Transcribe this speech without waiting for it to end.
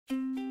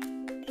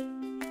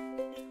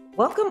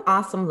Welcome,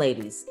 awesome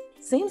ladies.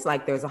 Seems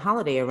like there's a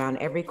holiday around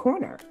every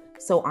corner.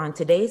 So on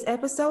today's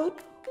episode,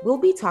 we'll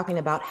be talking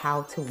about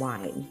how to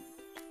wine.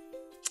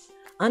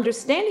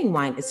 Understanding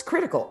wine is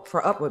critical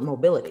for upward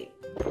mobility.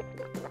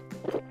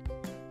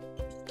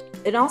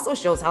 It also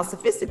shows how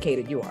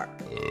sophisticated you are.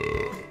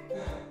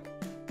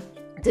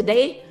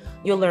 Today,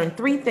 you'll learn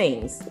 3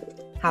 things: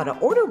 how to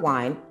order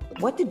wine,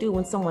 what to do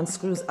when someone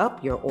screws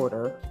up your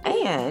order,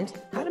 and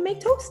how to make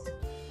toast.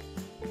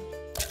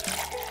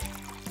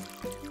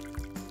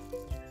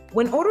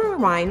 When ordering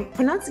wine,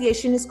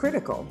 pronunciation is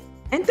critical.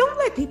 And don't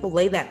let people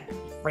lay that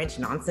French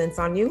nonsense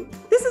on you.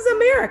 This is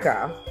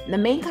America. The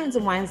main kinds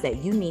of wines that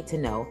you need to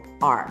know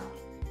are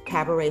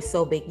Cabernet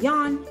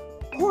Sauvignon,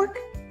 Port,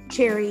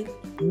 Cherry,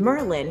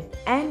 Merlot,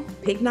 and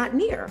Pinot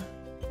Noir.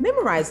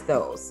 Memorize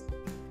those.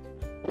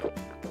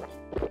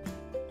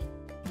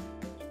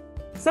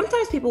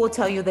 Sometimes people will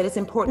tell you that it's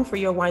important for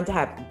your wine to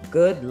have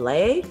good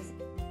legs.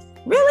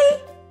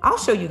 Really? I'll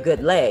show you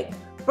good leg.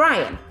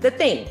 Brian, the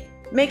thing,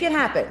 make it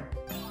happen.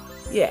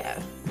 Yeah,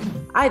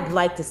 I'd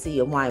like to see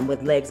a wine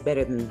with legs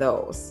better than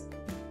those.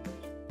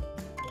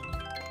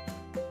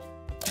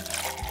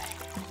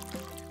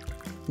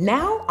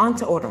 Now on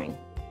to ordering.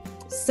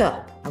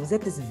 So I was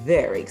at this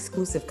very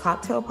exclusive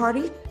cocktail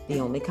party,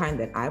 the only kind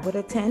that I would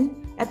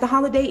attend, at the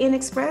Holiday Inn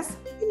Express.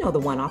 You know, the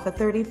one off of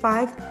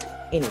 35.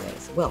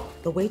 Anyways, well,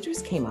 the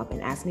waitress came up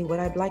and asked me what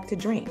I'd like to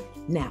drink.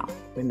 Now,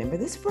 remember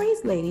this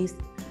phrase, ladies.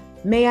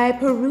 May I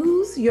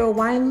peruse your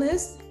wine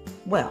list?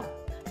 Well,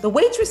 the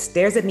waitress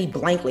stares at me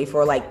blankly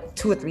for like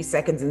 2 or 3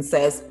 seconds and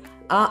says,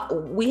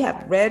 we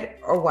have red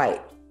or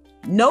white.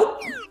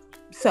 Nope.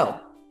 So,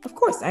 of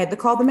course, I had to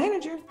call the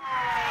manager.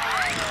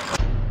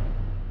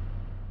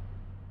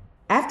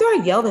 After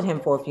I yelled at him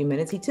for a few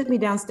minutes, he took me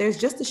downstairs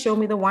just to show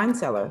me the wine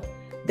cellar.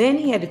 Then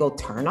he had to go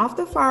turn off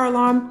the fire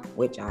alarm,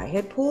 which I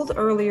had pulled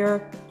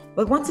earlier.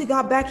 But once he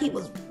got back, he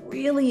was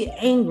really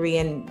angry,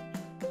 and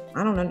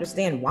I don't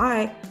understand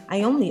why.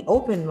 I only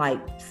opened like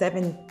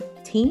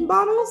 17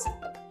 bottles,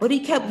 but he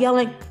kept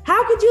yelling,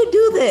 "How could you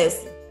do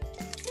this?"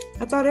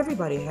 I thought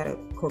everybody had a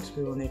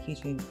corkscrew on their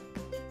keychain.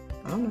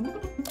 I don't know.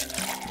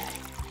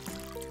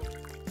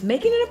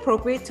 Making an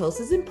appropriate toast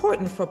is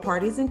important for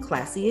parties and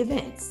classy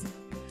events.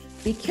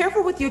 Be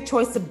careful with your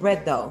choice of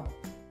bread, though.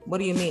 What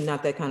do you mean,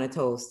 not that kind of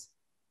toast?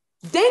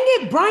 Dang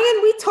it,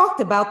 Brian, we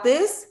talked about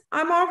this.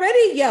 I'm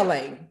already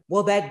yelling.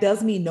 Well, that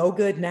does me no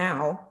good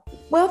now.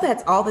 Well,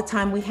 that's all the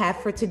time we have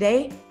for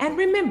today. And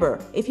remember,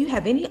 if you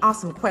have any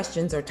awesome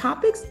questions or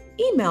topics,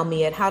 email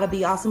me at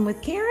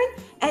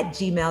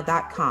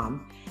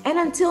howtobewasomewithkaren@gmail.com. And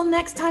until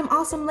next time,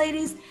 awesome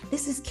ladies,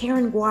 this is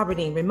Karen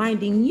Guaberdine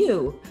reminding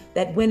you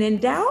that when in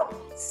doubt,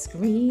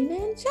 scream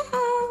and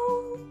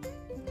shout.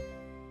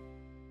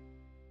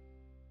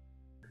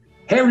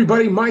 Hey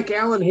everybody, Mike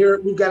Allen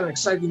here. We've got an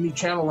exciting new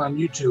channel on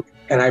YouTube,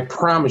 and I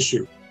promise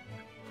you,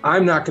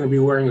 I'm not going to be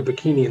wearing a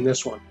bikini in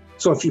this one.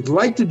 So if you'd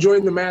like to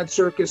join the Mad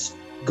Circus,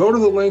 go to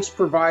the links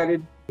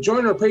provided.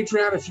 Join our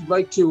Patreon if you'd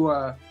like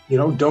to,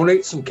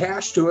 donate some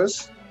cash to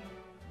us.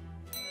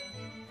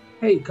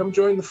 Hey, come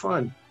join the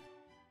fun.